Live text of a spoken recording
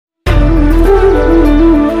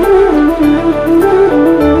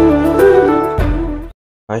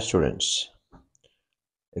Hi students,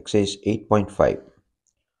 exercise 8.5,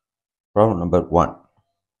 problem number 1.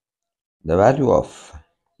 The value of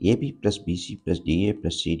AB plus BC plus DA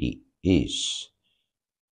plus CD is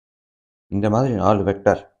இந்த மாதிரி 4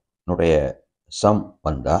 vector உடைய some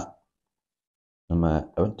வந்தால் நம்ம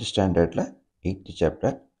 11th ஸ்டாண்டர்டில் 8th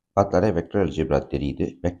chapter பார்த்தாலே வெக்டர் அல்ஜிப்ரா தெரியுது.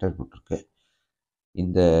 வெக்டர் கொடுத்துருக்கு.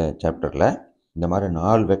 இந்த சாப்டரில் இந்த மாதிரி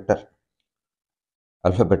 4 வெக்டர்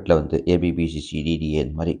அல்ஃபபெட்டில் வந்து ABBCCDDA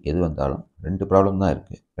இந்த மாதிரி எது வந்தாலும் 2 ப்ராப்ளம் தான்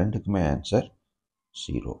இருக்குது. ரெண்டுக்குமே answer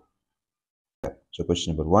 0. So question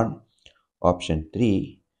number 1, option 3,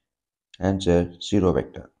 answer 0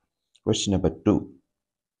 vector. Question number 2,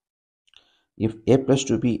 if a plus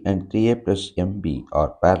 2b and 3a plus mb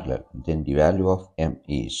are parallel, then the value of m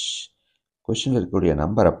is. Question இருக்கக்கூடிய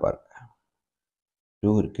நம்பரை பாருங்க.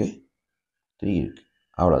 2 இருக்கு, 3 இருக்கு,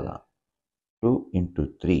 அவ்வளோதான். 2 into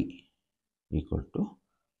 3 equal to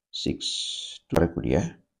 6. வரக்கூடிய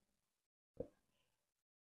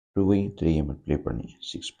 2ஐயும் 3ஐயும் மல்டிப்ளை பண்ணி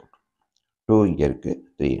 6 போட்டு 2 இங்கே இருக்குது,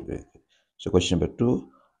 3 இங்கே இருக்குது. So question number 2,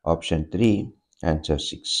 option 3, answer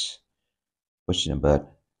 6. Question number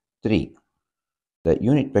 3, the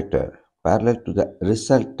unit vector parallel to the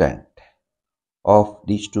resultant of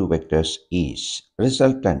these two vectors is.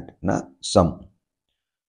 Resultant na sum.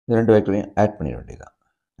 இந்த ரெண்டு வெக்டரையும் ஆட் பண்ணிட வேண்டியதான்.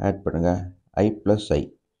 ஆட் பண்ணுங்க. I plus I,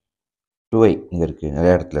 2i இங்கே இருக்குது,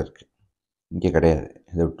 நிறைய இடத்துல இருக்குது, இங்கே கிடையாது,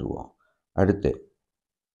 இதை விட்டுருவோம். அடுத்து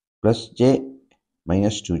plus J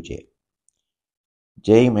minus 2j,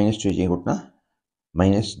 J minus 2j கூட்டினா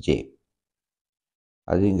மைனஸ் ஜே,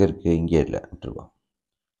 அது இங்கே இருக்குது, இங்கே இல்லை, விட்டுருவோம்.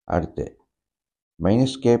 அடுத்து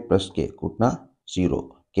மைனஸ் கே ப்ளஸ் கே கூட்டினா 0,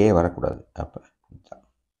 கே வரக்கூடாது. அப்போ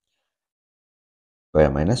இப்போ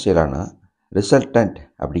மைனஸ் ஏழானா ரிசல்டன்ட்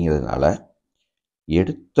அப்படிங்கிறதுனால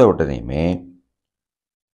எடுத்த உடனேயுமே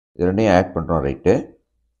இது ரெண்டையும் ஆட் பண்ணுறோம். ரைட்டு,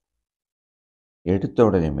 எடுத்த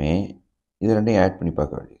உடனேயுமே இது ரெண்டையும் ஆட் பண்ணி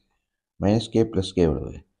பார்க்க வேண்டியது. மைனஸ் கே ப்ளஸ் கே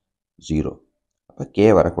எவ்வளவு? 0. அப்போ கே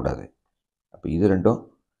வரக்கூடாது. அப்போ இது ரெண்டும்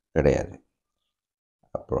கிடையாது.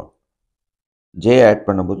 அப்புறம் ஜே ஆட்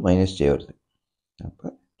பண்ணும்போது மைனஸ் ஜே வருது. அப்போ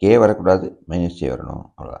கே வரக்கூடாது, மைனஸ் ஜே வரணும்,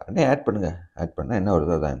 அவ்வளோதான். ரெண்டையும் ஆட் பண்ணுங்கள். ஆட் பண்ணால் என்ன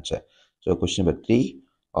வருதோ அது answer. So question number 3,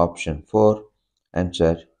 option 4,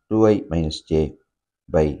 answer 2i minus j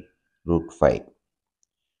by root 5.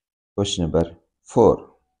 Question number 4,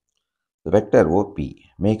 the vector OP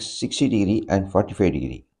makes 60 degree and 45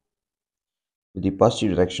 degree with the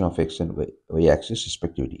positive direction of x and y axis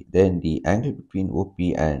respectively. Then the angle between OP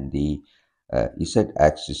and the z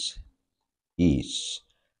axis is.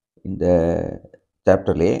 இந்த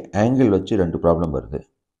சாப்டர்லேயே angle வச்சு 2 problem வருது.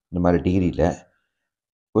 இந்த மாதிரி டிகிரியில்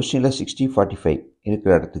கொஸ்டினில் 60 45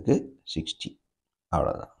 இருக்கிற இடத்துக்கு 60,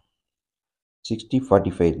 அவ்வளோதான். 60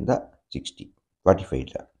 45 இருந்தால் 60 45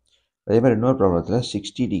 இல்லை. அதே மாதிரி இன்னொரு ப்ராப்ளத்தில்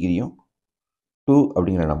 60 டிகிரியும் 2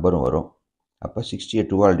 அப்படிங்கிற நம்பரும் வரும். அப்போ 60யை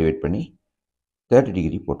 2ஆல் டிவைட் பண்ணி 30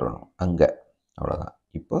 டிகிரி போட்டுடணும் அங்கே, அவ்வளோதான்.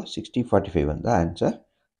 இப்போ 60 45 வந்தால் ஆன்சர்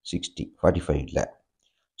 60, 45 இல்லை.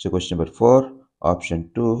 So question number 4, option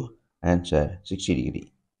 2, answer 60 degree.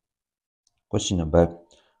 Question number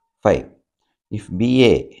 5, if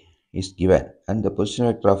BA is given and the position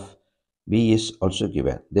vector of B is also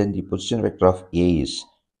given, then the position vector of A is.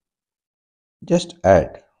 Just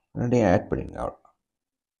add. ரெண்டையும் add பண்ணிடுங்க, அவ்வளோ.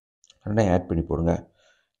 ரெண்டையும் add பண்ணி போடுங்க.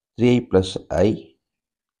 3i plus I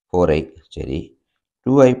 4i, சரி.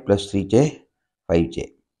 2i plus 3j 5j,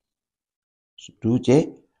 2j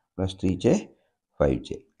plus 3j 5j,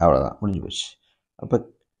 அவ்வளோதான், முடிஞ்சு போச்சு. அப்போ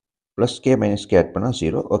plus K minus K add பண்ணால்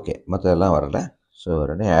 0. ஓகே, மற்றதெல்லாம் வரலை. ஸோ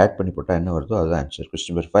ரெண்டையும் ஆட் பண்ணி போட்டால் என்ன வருதோ அதுதான் answer.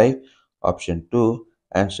 Question number 5, option 2,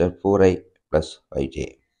 answer 4i plus 5j.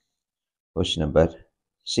 Question number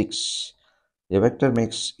 6, a vector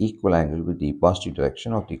makes equal angle with the positive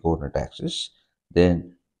direction of the coordinate axis, then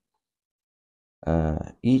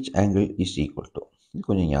each angle is equal to. இது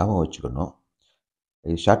கொஞ்சம் ஞாபகம் வச்சுக்கணும்.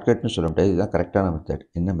 இது ஷார்ட்கட்னு சொல்ல முடியாது, இதுதான் கரெக்டான மெத்தட்.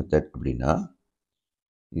 என்ன மெத்தட் அப்படின்னா,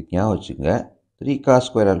 இதுக்கு ஞாபகம் வச்சுக்கோங்க. 3 cos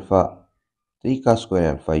square alpha, 3 cos square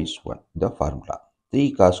alpha is 1. இந்த formula 3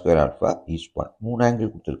 cos square alpha is 1. 3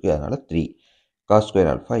 angle கொடுத்துருக்கு, அதனால் 3 cos square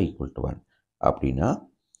alpha equal to 1. அப்படின்னா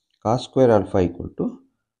cos square alpha equal to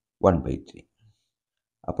 1/3.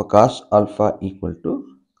 அப்போ cos alpha equal to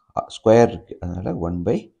square இருக்குது, அதனால்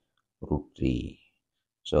 1/√3.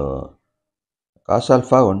 ஸோ cos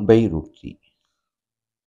alpha 1/√3,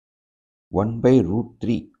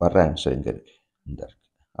 1/√3 வர்ற answer இங்கே இருக்குது, இந்த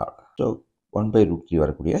இருக்குது, அவ்வளோ. ஸோ 1/√3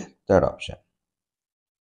 வரக்கூடிய third option.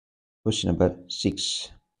 Question number 6,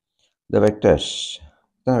 the vectors,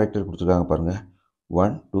 எத்தனை வெக்டர் கொடுத்துருக்காங்க பாருங்கள்.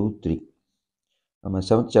 1 2 3. நம்ம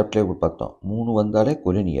 7th சாப்டர்லேயே பார்த்தோம், 3 வந்தாலே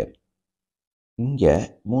கொலினியர். இங்கே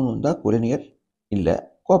 3 வந்தால் கொலினியர் இல்லை,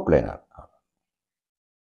 கோப்ளைனார்.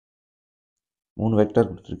 3 வெக்டர்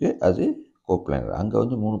கொடுத்துருக்கு, அது கோப்ளானர். அங்கே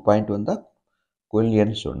வந்து 3 பாயிண்ட் வந்தால்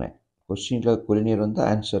கொலினியர்னு சொன்னேன். கொஸ்டினில் கொலினியர் வந்தால்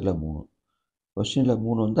ஆன்சரில் 3, கொஸ்டினில்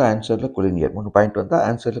 3 வந்தால் ஆன்சரில் கொலினியர், 3 பாயிண்ட் வந்தால்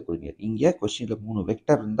ஆன்சரில் கொலினியர். இங்கே கொஸ்டினில் 3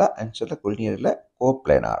 வெக்டர் இருந்தால் ஆன்சரில் கொலினியரில்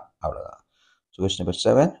கோப்ளானார். அவ்வளோதான். So question number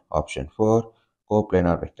 7 option 4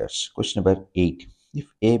 coplanar vectors. Question number 8. If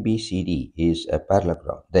ABCD is a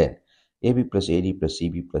parallelogram, then AB plus AD plus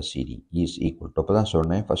CB plus CD is equal to. அப்போ தான்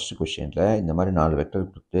சொன்னேன் ஃபஸ்ட்டு கொஸ்டினில் இந்த மாதிரி 4 வெக்டர்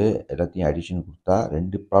கொடுத்து எல்லாத்தையும் அடிஷன் கொடுத்தா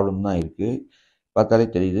 2 ப்ராப்ளம் தான் இருக்குது. பார்த்தாலே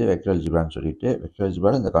தெரியுது வெக்டர் அல்ஜிப்ரான்னு சொல்லிட்டு. வெக்டர்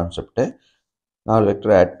அல்ஜிப்ராவில் இந்த கான்செப்டை 4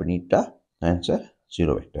 வெக்டர் ஆட் பண்ணிட்டா answer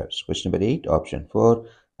 0 vectors. Question number 8 option 4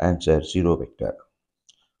 answer 0 vector.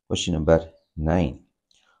 Question number 9.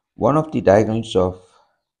 One of the diagonals of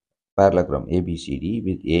parallelogram ABCD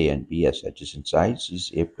with A and B as adjacent sides is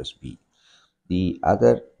A plus B. The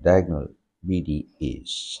other diagonal BD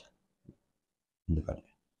is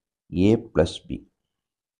A plus B.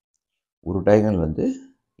 ஒரு diagonal வந்து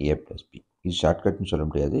A plus B. இது ஷார்ட்கட்னு சொல்ல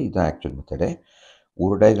முடியாது, இதுதான் actual method.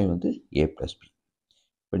 ஒரு diagonal வந்து A plus B.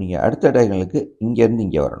 இப்போ நீங்கள் அடுத்த டயகனலுக்கு இங்கேருந்து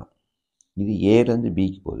இங்கே வரணும். இது ஏலேருந்து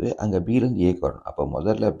பிக்கு போகுது, அங்கே பிலேருந்து ஏக்கு வரணும். அப்போ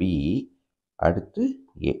முதல்ல பி, அடுத்து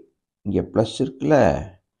ஏ. இங்கே ப்ளஸ் இருக்குல்ல,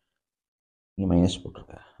 இங்கே மைனஸ்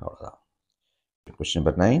போட்டிருக்க, அவ்வளோதான். Question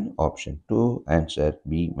number 9 option 2 answer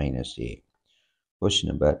B minus A. Question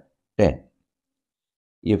number 10.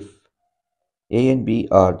 If A and B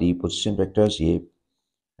are the position vectors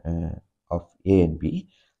of A and B,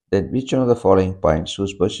 then which one of the following points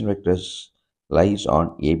whose position vectors lies on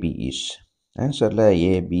AB is? ஆன்சரில்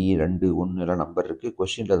A, B 2, 1 எல்லாம் number இருக்குது.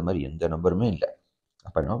 கொஸ்டினில் அது மாதிரி எந்த நம்பருமே இல்லை.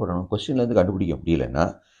 அப்போ என்ன பண்ணணும், கொஸ்டின்லேருந்து கண்டுபிடிக்க முடியலன்னா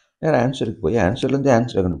வேறு ஆன்சருக்கு போய் ஆன்சர்லேருந்து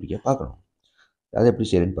ஆன்சரை கண்டுபிடிக்க பார்க்கணும். அது எப்படி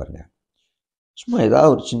செய்யறேன்னு பாருங்கள். சும்மா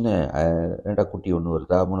ஏதாவது ஒரு சின்ன 2 குட்டி ஒன்று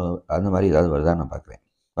வருதா, 3 அந்த மாதிரி ஏதாவது வருதான்னு நான் பார்க்குறேன்.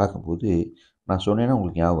 பார்க்கும்போது நான் சொன்னேன்னா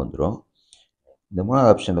உங்களுக்கு ஞாபகம் வந்துடும். இந்த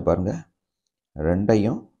 3வது ஆப்ஷனில் பாருங்கள்,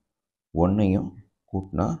 2ஐயும் 1ஐயும்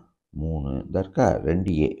கூட்டினா 3 இந்த இருக்கா,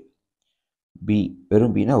 2A. பி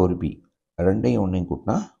வெறும் பின்னா ஒரு பி, 2ஐயும் 1ஐயும்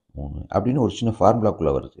கூட்டினா 3 அப்படின்னு ஒரு சின்ன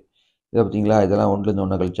ஃபார்முலாக்குள்ளே வருது. இதை பார்த்தீங்களா, இதெல்லாம் 1லேருந்து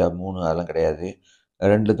 1 கழிச்சா 3 அதெல்லாம் கிடையாது,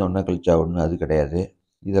 2லேருந்து 1 கழிச்சா 1 அது கிடையாது,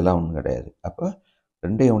 இதெல்லாம் ஒன்றும் கிடையாது. அப்போ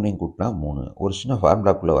 2ஐயும் 1ஐயும் கூட்டினா 3 ஒரு சின்ன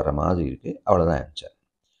ஃபார்முலாக்குள்ளே வர மாதிரி இருக்குது. அவ்வளோதான் answer.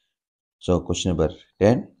 So question number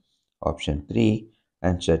 10 option 3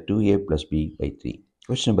 answer 2A plus B by 3.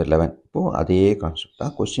 Question number 11. இப்போது அதே கான்செப்ட்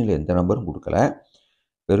தான். கொஸ்டினில் எந்த நம்பரும் கொடுக்கல,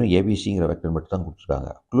 வெறும் ஏபிசிங்கிற வெக்டர் மட்டும் தான்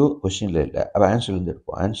கொடுத்துருக்காங்க. க்ளூ கொஸ்டினில் இல்லை. அப்போ ஆன்சர்லேருந்து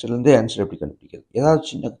எடுப்போம். ஆன்சர்லேருந்தே ஆன்சர் எப்படி கண்டுபிடிக்கிறது? ஏதாவது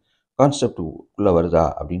சின்ன கான்செப்டுக்குள்ளே வருதா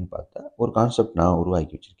அப்படின்னு பார்த்தா ஒரு கான்செப்ட் நான்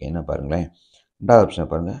உருவாக்கி வச்சுருக்கேன். என்ன பாருங்களேன், 2வது ஆப்ஷனை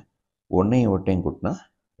பாருங்கள், 1ஐயும் 1ஐயும் கூட்டினா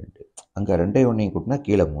 2, அங்கே 2ஐயும் 1ஐயும் கூட்டினா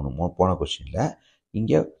கீழே 3 போன கொஸ்டினில்.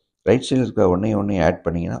 இங்கே ரைட் சைடில் இருக்கிற 1ஐயும் 1ஐயும் ஆட்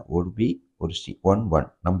பண்ணிங்கன்னா ஒரு பி ஒரு சி, 1 1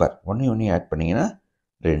 நம்பர். 1ஐயும் 1ஐயும் ஆட் பண்ணிங்கன்னா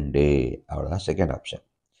 2, அவ்வளோதான் செகண்ட் ஆப்ஷன்.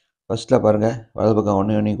 ஃபஸ்ட்டில் பாருங்கள், வலது பக்கம்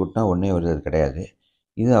 1ஐயும் 1ஐயும் கூட்டினா 1 வருது, அது கிடையாது.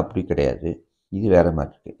 இது அப்படி கிடையாது, இது வேறு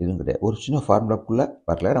மாதிரி இருக்குது, இதுவும் கிடையாது. ஒரு சின்ன ஃபார்முலாக்குள்ளே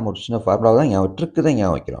வரல, நம்ம ஒரு சின்ன ஃபார்முலா தான் ஞாபகம் ட்ரிக்கு தான்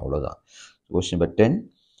ஞாபகம் வைக்கிறோம், அவ்வளோதான். கொஸ்டின் நம்பர் 10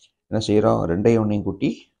 என்ன செய்கிறோம், 2ஐயும் 1ஐயும் கூட்டி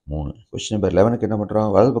 3. கொஸ்டின் நம்பர் 11க்கு என்ன பண்ணுறோம்,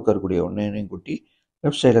 வலது பக்கம் இருக்கக்கூடிய 1ஐயும் 1ஐயும் கூட்டி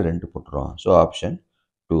லெஃப்ட் சைடில் 2 போட்டுறோம். So option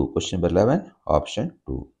 2. Question number 11 option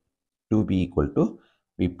 2. 2B equal to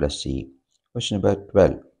B plus C. Question number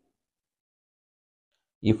 12.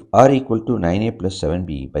 If R equal to 9A plus 7B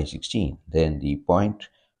by 16, then the point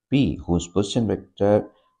P whose position vector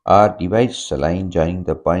R divides the line joining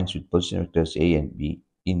the points with position vectors A and B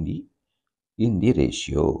in the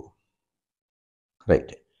ratio.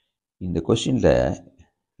 Right. இந்த கொஸ்டினில்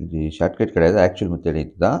இது shortcut கிடையாது, actual method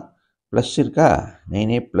இது தான். Plus இருக்கா,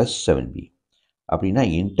 9A plus 7B அப்படின்னா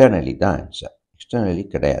internally தான் answer, externally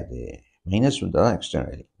கிடையாது. மைனஸ் வந்தால் தான்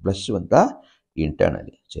எக்ஸ்டர்னலி, ப்ளஸ் வந்தால்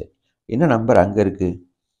இன்டர்னலி. சரி, என்ன நம்பர் அங்கே இருக்குது,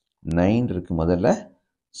 9 இருக்குது, முதல்ல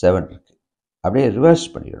 7 இருக்குது. அப்படியே ரிவர்ஸ்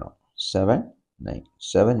பண்ணிடணும், 7 9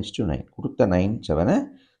 7:9 கொடுத்த 9 7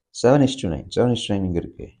 7:9 7:9 இங்கே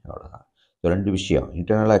இருக்குது, அவ்வளோதான். ஸோ 2 விஷயம்,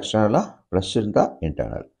 இன்டர்னலாக எக்ஸ்டர்னலாக. ப்ளஸ் இருந்தால்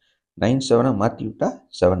இன்டர்னல், 9 7 மாற்றி விட்டால்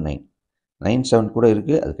 7 9 9 7 கூட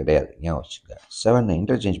இருக்குது, அது கிடையாது, ஞாபகம் வச்சுக்க. 7 9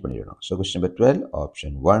 இன்டர்சேஞ்ச் பண்ணிடணும். So question number 12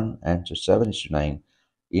 option 1 answer 7:9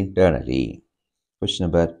 internally. Question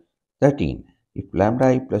number 13. If lambda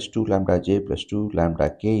I plus 2 lambda j plus 2 lambda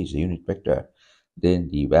k is a unit vector, then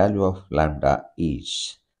the value of lambda is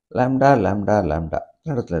lambda lambda lambda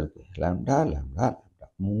இடத்துல இருக்குது, lambda lambda lambda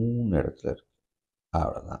 3 இடத்துல இருக்குது,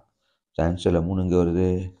 அவ்வளோதான். ஆன்சரில் 3 இங்கே வருது,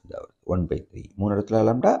 1/3. 3 இடத்துல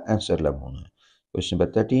lambda, ஆன்சரில் 3. Question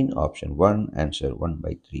number 13 option 1 answer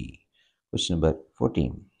 1/3. Question number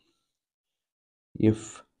 14. If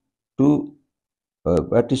two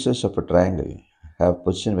vertices of a triangle have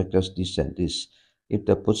position vectors this and this, if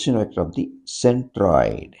the position vector of the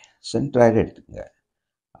centroid எடுத்துக்கங்க,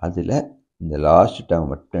 அதில் இந்த லாஸ்ட் டேர்ம்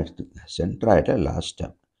மட்டும் எடுத்துக்கங்க. சென்ட்ராய்டில் லாஸ்ட்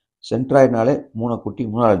டேர்ம். சென்ட்ராய்டுனாலே 3 கூட்டி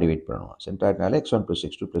 3ஆல் டிவைட் பண்ணணும். சென்ட்ராய்டுனாலே x1 +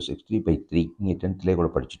 x2 + x3/3. நீங்கள் 10th கூட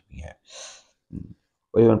படிச்சிருப்பீங்க.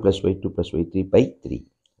 y1 + y2 + y3/3.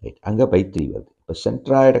 ரைட், அங்கே /3 வருது. இப்போ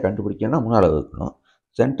சென்ட்ராய்டை கண்டுபிடிக்கணும்னா 3ஆல் வகுக்கணும்.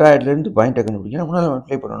 சென்ட்ராய்ட்லேருந்து பாயிண்ட்டை கண்டுபிடிக்கணும் 3ஆல்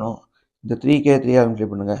மல்டிப்ளை பண்ணணும். இந்த 3K 3ஆல் மல்டிப்ளை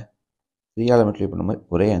பண்ணுங்கள். 3ஆல் மல்டிப்ளை பண்ண மாதிரி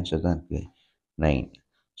ஒரே ஆன்சர் தான் இருக்குது, 9.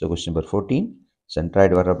 ஸோ கொஸ்டின் நம்பர் 14,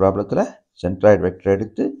 சென்ட்ராய்டு வர்ற ப்ராப்ளத்தில் சென்ட்ராய்டு வெக்டர்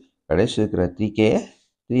எடுத்து கடைசி இருக்கிற 3Kயை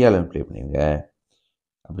 3ஆல் மல்டிப்ளை பண்ணுவீங்க.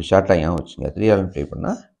 அப்படி ஷார்ட்டாக ஞாபகம் வச்சுங்க. 3ஆல் மல்டிப்ளை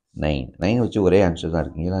பண்ணால் 9. 9 வச்சு ஒரே ஆன்சர் தான்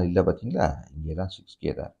இருக்குது. இங்கெல்லாம் இல்லை பார்த்தீங்களா, இங்கெல்லாம்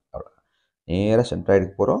 6K தான். அவ்வளோ நேராக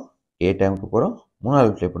சென்ட்ராய்டுக்கு போகிறோம், டைமுக்கு போகிறோம், 3ஆல்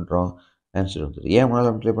மல்டிப்ளை பண்ணுறோம், ஆன்சர் வந்துடும். ஏன் 3ஆல்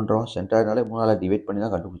மல்டிப்ளை பண்ணுறோம்? சென்ட்ராய்டுனாலே 3ஆல் டிவைட் பண்ணி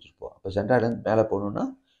தான் கண்டுபிடிச்சிருப்போம். அப்போ சென்ட்ராய்டுலேருந்து மேலே போகணுன்னா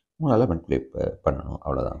 3ஆல் மல்டிப்ளை பண்ணணும்.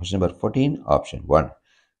 அவ்வளோதான். Question number 14 option 1.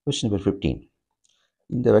 Question number 15.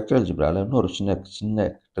 இந்த வெக்டர் அல்ஜிப்ராவில் இன்னொரு சின்ன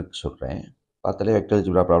ட்ரிக் சொல்கிறேன். பார்த்தாலே வெக்டர்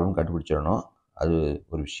அல்ஜிப்ரா ப்ராப்ளம் கண்டுபிடிச்சிடணும், அது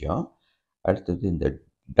ஒரு விஷயம். அடுத்தது இந்த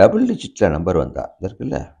டபுள் டிஜிட்டில் நம்பர் வந்தால்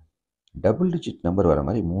இருக்குல்ல, டபுள் டிஜிட் நம்பர் வர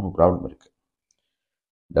மாதிரி 3 ப்ராப்ளம் இருக்குது.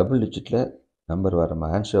 டபுள் டிஜிட்டில் நம்பர் வர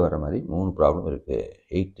ஆன்சர் வர மாதிரி 3 ப்ராப்ளம் இருக்குது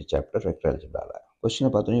 8th சாப்டர் வெக்டர் அல்ஜிப்ராவில்.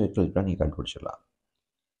 கொஸ்டினை பார்த்தோன்னே வெக்டர் அல்ஜிப்ரா நீங்கள் கண்டுபிடிச்சிடலாம்.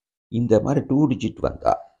 இந்த மாதிரி 2 டிஜிட்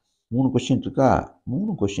வந்தால் 3 கொஸ்டின் இருக்கா,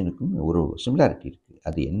 3 கொஸ்டினுக்கும் ஒரு சிமிலாரிட்டி இருக்குது.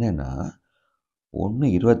 அது என்னென்னா, ஒன்று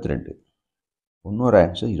 22, இன்னொரு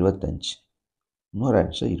ஆன்சர் 25, இன்னொரு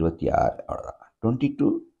ஆன்சர் 26. அவ்வளோதான். 22,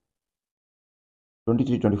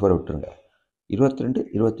 23, 24 விட்டுருங்க. 22,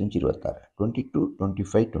 25, 26, 22,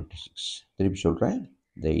 25, 26. திருப்பி சொல்கிறேன்.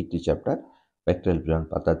 இந்த 8th சாப்டர் வெக்டர்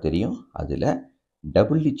அல்ஜிப்ரான்னு பார்த்தா தெரியும். அதில்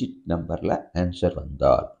டபுள் டிஜிட் நம்பரில் ஆன்சர்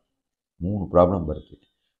வந்தால் 3 ப்ராப்ளம் வருது.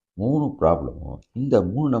 3 ப்ராப்ளமும் இந்த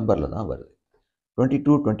 3 நம்பரில் தான் வருது,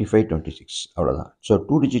 22, 25, 26. அவ்வளோதான். ஸோ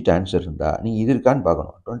 2 டிஜிட் ஆன்சர் இருந்தால் நீங்கள் இது இருக்கான்னு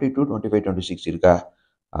பார்க்கணும். 22, 25, 26 இருக்கா?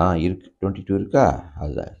 இருக்குது. 22 இருக்கா?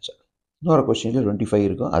 அதுதான் ஆன்சர். இன்னொரு கொஸ்டினில் 25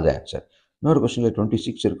 இருக்கும், அது ஆன்சர். இன்னொரு கொஸ்டினில்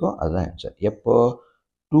 26 இருக்கும், அதுதான் ஆன்சர். எப்போ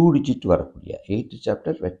 2 டிஜிட் வரக்கூடிய 8th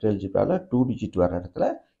சாப்டர் வெக்டர் அல்ஜிப்ராவில் 2 டிஜிட் வர இடத்துல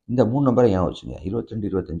இந்த 3 நம்பரை ஏன் வச்சுங்க, 22,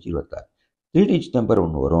 25, 26. 3 டிஜிட் நம்பர்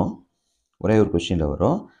ஒன்று வரும், ஒரே ஒரு கொஸ்டினில்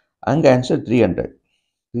வரும். அங்கே ஆன்சர் 300.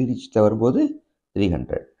 3 டிஜிட்டில் வரும்போது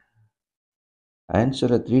 300.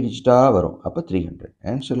 ஆன்சரில் 3 டிஜிட்டாக வரும், அப்போ 300.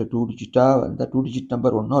 ஆன்சரில் 2 டிஜிட்டாக வந்தால் 2 டிஜிட்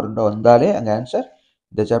நம்பர் 1 or 2 வந்தாலே அங்கே ஆன்சர்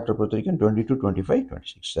இந்த சாப்டர் பொறுத்த வரைக்கும் 22, 25,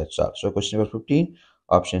 26. That's all. So question number 15,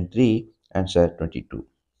 option 3, answer 22.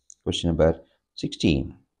 Question number 16.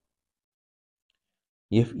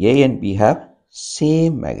 If A and B have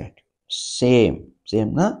same magnitude,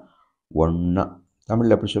 சேம்னா ஒன்றா,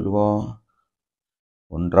 தமிழில் எப்படி சொல்லுவோம்?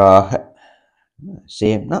 ஒன்றாக.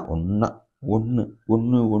 சேம்னா ஒன்றா, ஒன்று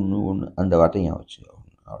ஒன்று ஒன்று ஒன்று, அந்த வார்த்தையை ஞாபகம் வச்சுக்கோ,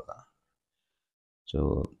 அவ்வளோதான். So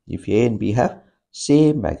if A and B have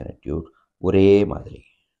same magnitude, ஒரே மாதிரி.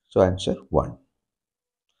 So answer 1.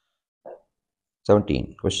 17.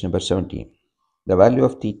 Question number 17. The value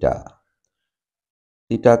of theta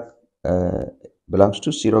belongs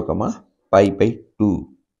to 0, pi/2.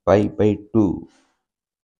 pi/2.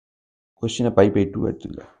 கொஸ்டினை pi/2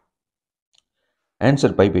 எடுத்துங்க.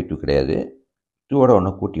 ஆன்சர் pi/2 கிடையாது. 2ஓட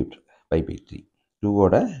 1 கூட்டி விட்டுருங்க, pi/3.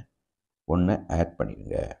 2ஓட 1 ஆட்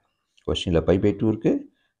பண்ணிடுங்க. கொஸ்டினில் pi/2 இருக்குது,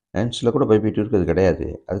 ஆன்சரில் கூட pi/2 இருக்குது. அது கிடையாது,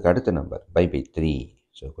 அதுக்கு அடுத்த number pi/3.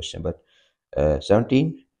 So question number 17,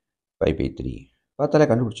 pi/3. பார்த்தாலே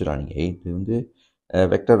கண்டுபிடிச்சிடலாம் நீங்கள். இது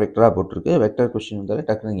வெக்டராக போட்டிருக்கு. வெக்டர் கொஸ்டின் வந்தாலே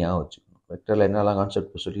டக்குனு ஞாபகம் வச்சுக்கணும். வெக்டரில் என்னெல்லாம்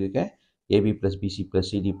கான்செப்ட் சொல்லியிருக்கேன், AB + BC +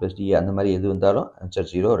 CD + DA, அந்த மாதிரி எது வந்தாலும் ஆன்சர்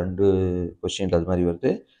 0. 2 கொஸ்டினில் அது மாதிரி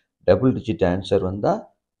வருது. டபுள் டிஜிட் ஆன்சர் வந்தால்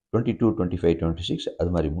 22, 25, 26, அது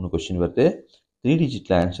மாதிரி 3 கொஸ்டின் வருது. 3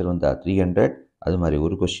 டிஜிட்டில் ஆன்சர் வந்தால் 300, அது மாதிரி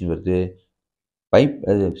ஒரு கொஸ்டின் வருது.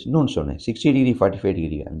 இன்னொன்று சொன்னேன், 60 டிகிரி 45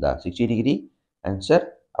 டிகிரி வந்தால் 60 டிகிரி ஆன்சர்.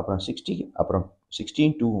 அப்புறம் 60, அப்புறம்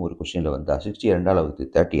 16 ஒரு கொஸ்டினில் வந்தால் 60 2ஆல் வகுத்து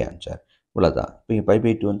 30 ஆன்சர். இவ்வளோதான். இப்போ இங்கே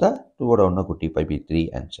pi/2 வந்தால் 2ஓட 1 கூட்டி pi/3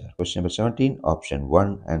 answer. Question number 17, option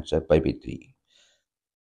 1, answer pi/3.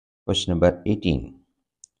 Question number 18.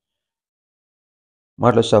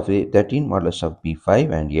 Modulus of A 13, modulus of B 5,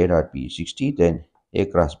 and A dot B 60, then A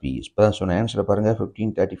cross B. இப்போ தான் சொன்ன ஆன்சரை பாருங்கள்,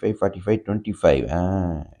 15, 35, 45, 25.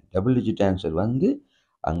 டபுள் டிஜிட் ஆன்சர் வந்து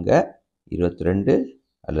அங்கே 22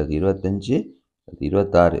 அல்லது 25 அல்லது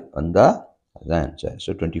 26 வந்தால் அதுதான் answer. So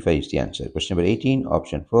 25 is the answer. Question number 18,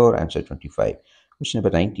 option 4, answer 25. Question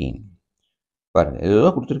number 19. பாருங்கள்,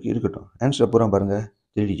 இதெல்லாம் கொடுத்துருக்கு, இருக்கட்டும். ஆன்சரை பூரா பாருங்கள்,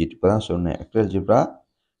 3 டிஜிட். இப்போ தான் சொன்னேன், vector algebra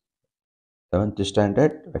 7th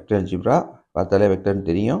standard vector algebra பார்த்தாலே வெக்டர்னு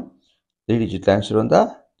தெரியும். 3 டிஜிட் ஆன்சர் வந்தால்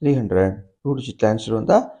 300, 2 டிஜிட் ஆன்சர்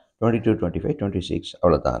வந்தால் 22, 25, 26.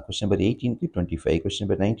 அவ்வளோதான். Question number 18க்கு 25, question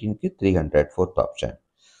number 19க்கு 300, 4th option.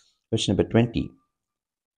 Question number 20.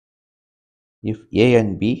 If A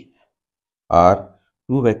and B are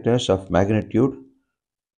two vectors of magnitude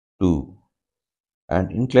 2 and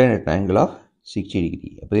inclined at an angle of 60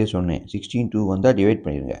 degree. அப்போதே சொன்னேன் 16 2 வந்தால் divide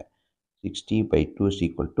பண்ணிடுங்க. 60/2 is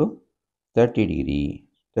equal to 30 degree.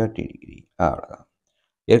 30 degree அவ்வளோதான்.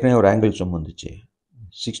 ஏற்கனவே ஒரு angle some வந்துச்சு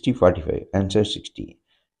 60/45 answer 60.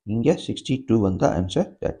 இங்கே 62 வந்தால் ஆன்சர்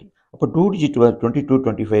 30. அப்போ 2 digit 22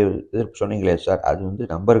 25 சொன்னீங்களே சார், அது வந்து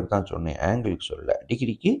நம்பருக்கு தான் சொன்னேன், ஆங்கிளுக்கு சொல்ல,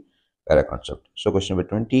 டிகிரிக்கு வேறு concept. So question number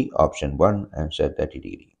 20 option 1 answer 30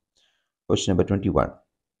 degree. Question number 21.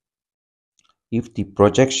 If the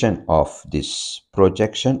projection of this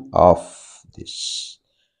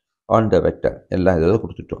on the vector எல்லாம் ஏதாவது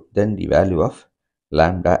கொடுத்துட்டோம், then the value of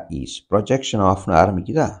lambda is projection of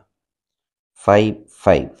ஆரம்பிக்குதா 5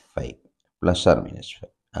 5 5 plus or minus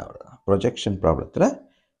 5. அவ்வளோதான். ப்ரொஜெக்ஷன் ப்ராப்ளத்தில்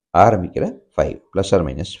ஆரம்பிக்கிற 5 plus or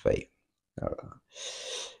minus 5. அவ்வளோதான்.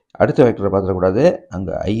 அடுத்த வெக்டரை பார்த்துடக்கூடாது,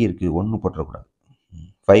 அங்கே ஐ இருக்குது, 1 போட்டுறக்கூடாது,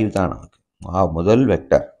 5 தான் நமக்கு. முதல்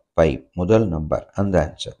வெக்டர் 5, முதல் நம்பர், அந்த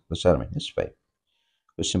answer plus or minus 5.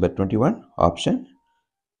 Question number 21 option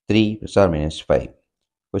 3 plus or minus 5.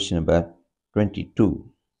 Question number 22.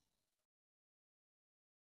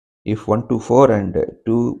 If 1 to 4 and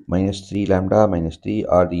 2 minus 3 lambda minus 3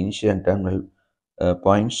 are the initial and terminal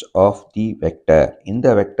points of the vector. இந்த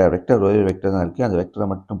வெக்டர் ஒரே வெக்டர் தான் இருக்குது, அந்த வெக்டரை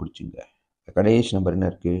மட்டும் பிடிச்சிங்க. கடைசி நம்பர் என்ன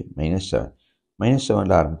இருக்குது -7.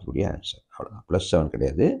 -7ல் ஆரம்பிக்கக்கூடிய ஆன்சர். அவ்வளோதான். +7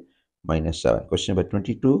 கிடையாது, -7. கொஸ்டின் நம்பர்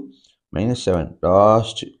 22 -7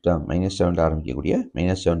 லாஸ்ட் டேர்ம் -7ல் ஆரம்பிக்கக்கூடிய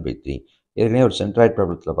 -7/3. ஏற்கனவே ஒரு சென்ட்ராய்டு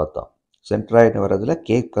ப்ராப்ளத்தில் பார்த்தோம். சென்ட்ராய்டு வரதில்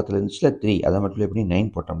கேக் பக்கத்தில் இருந்துச்சுல 3, அதை மட்டும் எப்படி 9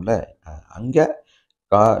 போட்டோம்ல, அங்கே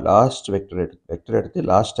லாஸ்ட் வெக்டர் எடுத்து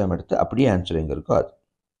லாஸ்ட் டைம் எடுத்து அப்படியே ஆன்சர் எங்கே இருக்கோ அது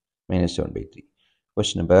 -7/3.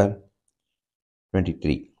 Question number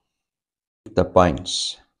 23. If the points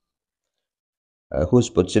whose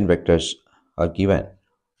position vectors are given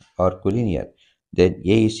are collinear, then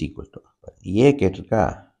A is equal to A கேட்டிருக்கா,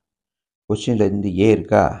 கொஸ்டினில் இருந்து ஏ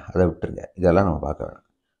இருக்கா, அதை விட்டுருங்க, இதெல்லாம் நம்ம பார்க்க வேணாம்.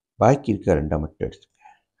 பாக்கி இருக்க ரெண்டை மட்டும் எடுத்துருங்க.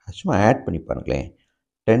 சும்மா ஆட் பண்ணி பாருங்களேன்.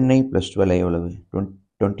 10i + 12i எவ்வளவு,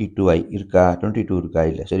 22i இருக்கா, 22 இருக்கா,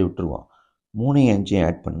 இல்லை, சரி விட்டுருவோம். 3ஐயும் 5ஐயும்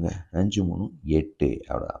ஆட் பண்ணுங்கள், 5 3 8.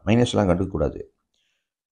 அவ்வளோதான். மைனஸ்லாம் கண்டுக்கக்கூடாது.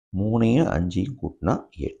 3ஐயும் 5ஐயும் கூட்டினா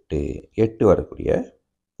 8 வரக்கூடிய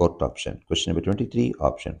fourth option. Question number 23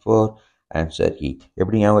 option 4 answer இ.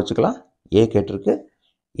 எப்படி ஞாபகம் வச்சுக்கலாம், ஏ கேட்டிருக்கு,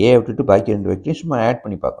 ஏ விட்டுட்டு பாக்கி ரெண்டு வெக்டரையும் சும்மா ஆட்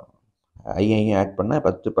பண்ணி பார்க்கணும். ஐயும் ஆட் பண்ணால்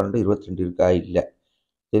 10 12 22 இருக்கா, இல்லை,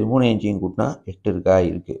 சரி 3 5ஐயும் கூட்டினா 8 இருக்கா,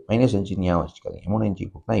 இருக்குது, -5 ஞாபகம் வச்சுக்காதீங்க, 3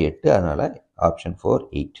 5ஐயும் கூட்டினா 8, அதனால் option 4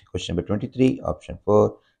 8. Question number 23 option 4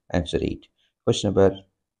 answer 8. Question number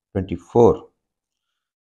 24.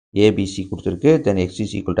 ABC கொடுத்துருக்கு, தென்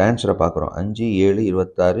எக்ஸிசி ஈக்குவல் ஆன்சரை பார்க்குறோம். 5 7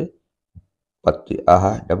 26 10. ஆஹா,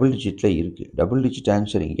 டபுள் டிஜிட்டில் இருக்குது. டபுள் டிஜிட்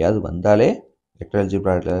ஆன்சர் எங்கேயாவது வந்தாலே வெக்டர்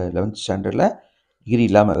அல்ஜிப்ராவில் 11th ஸ்டாண்டர்டில் டிகிரி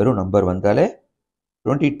இல்லாமல் வெறும் நம்பர் வந்தாலே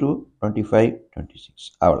 22 25 26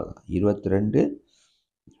 அவ்வளோதான். 22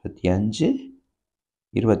 25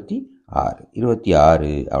 26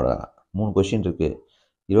 26 அவ்வளோதான். 3 கொஷின் இருக்குது.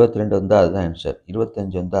 22 வந்தால் அதுதான் ஆன்சர்,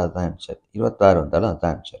 25 வந்தால் அதுதான் ஆன்சர், 26 வந்தாலும்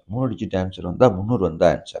அதுதான் ஆன்சர், 3 டிஜிட் ஆன்சர் வந்தால் 300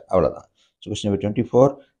 வந்தால் ஆன்சர், அவ்வளோதான். So question number 24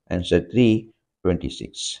 answer 3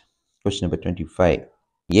 26. Question number 25.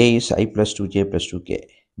 A is I plus 2j plus 2k.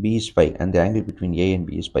 B is 5 and the angle between A and B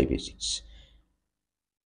is 5/6.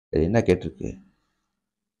 இது என்ன கேட்டிருக்கு,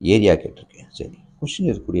 ஏரியா கேட்டிருக்கு. சரி, கொஸ்டின்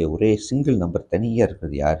இருக்கக்கூடிய ஒரே சிங்கிள் நம்பர் தனியாக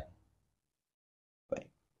இருக்கிறது யார், 5.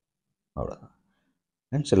 அவ்வளோதான்.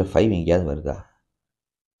 ஆன்சரில் 5 எங்கேயாவது வருதா,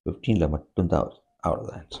 15ல் மட்டும்தான் வருது,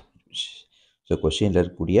 அவ்வளோதான் ஆன்சர். ஸோ கொஸ்டினில்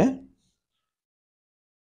இருக்கக்கூடிய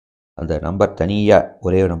அந்த நம்பர் தனியாக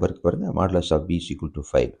ஒரே ஒரு நம்பருக்கு பாருங்கள், modulus of B is equal to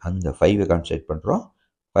 5. அந்த 5 கான்சன்ட்ரேட் பண்ணுறோம்.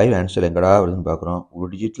 5 ஆன்சர் எங்கடா வருதுன்னு பார்க்குறோம், ஒரு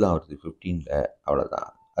டிஜிட்லாம் வருது 15ல், அவ்வளோதான்,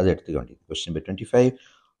 அதை எடுத்துக்க வேண்டியது. Question number 25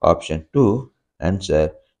 option 2 answer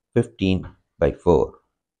 15/4.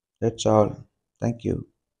 That's all. Thank you.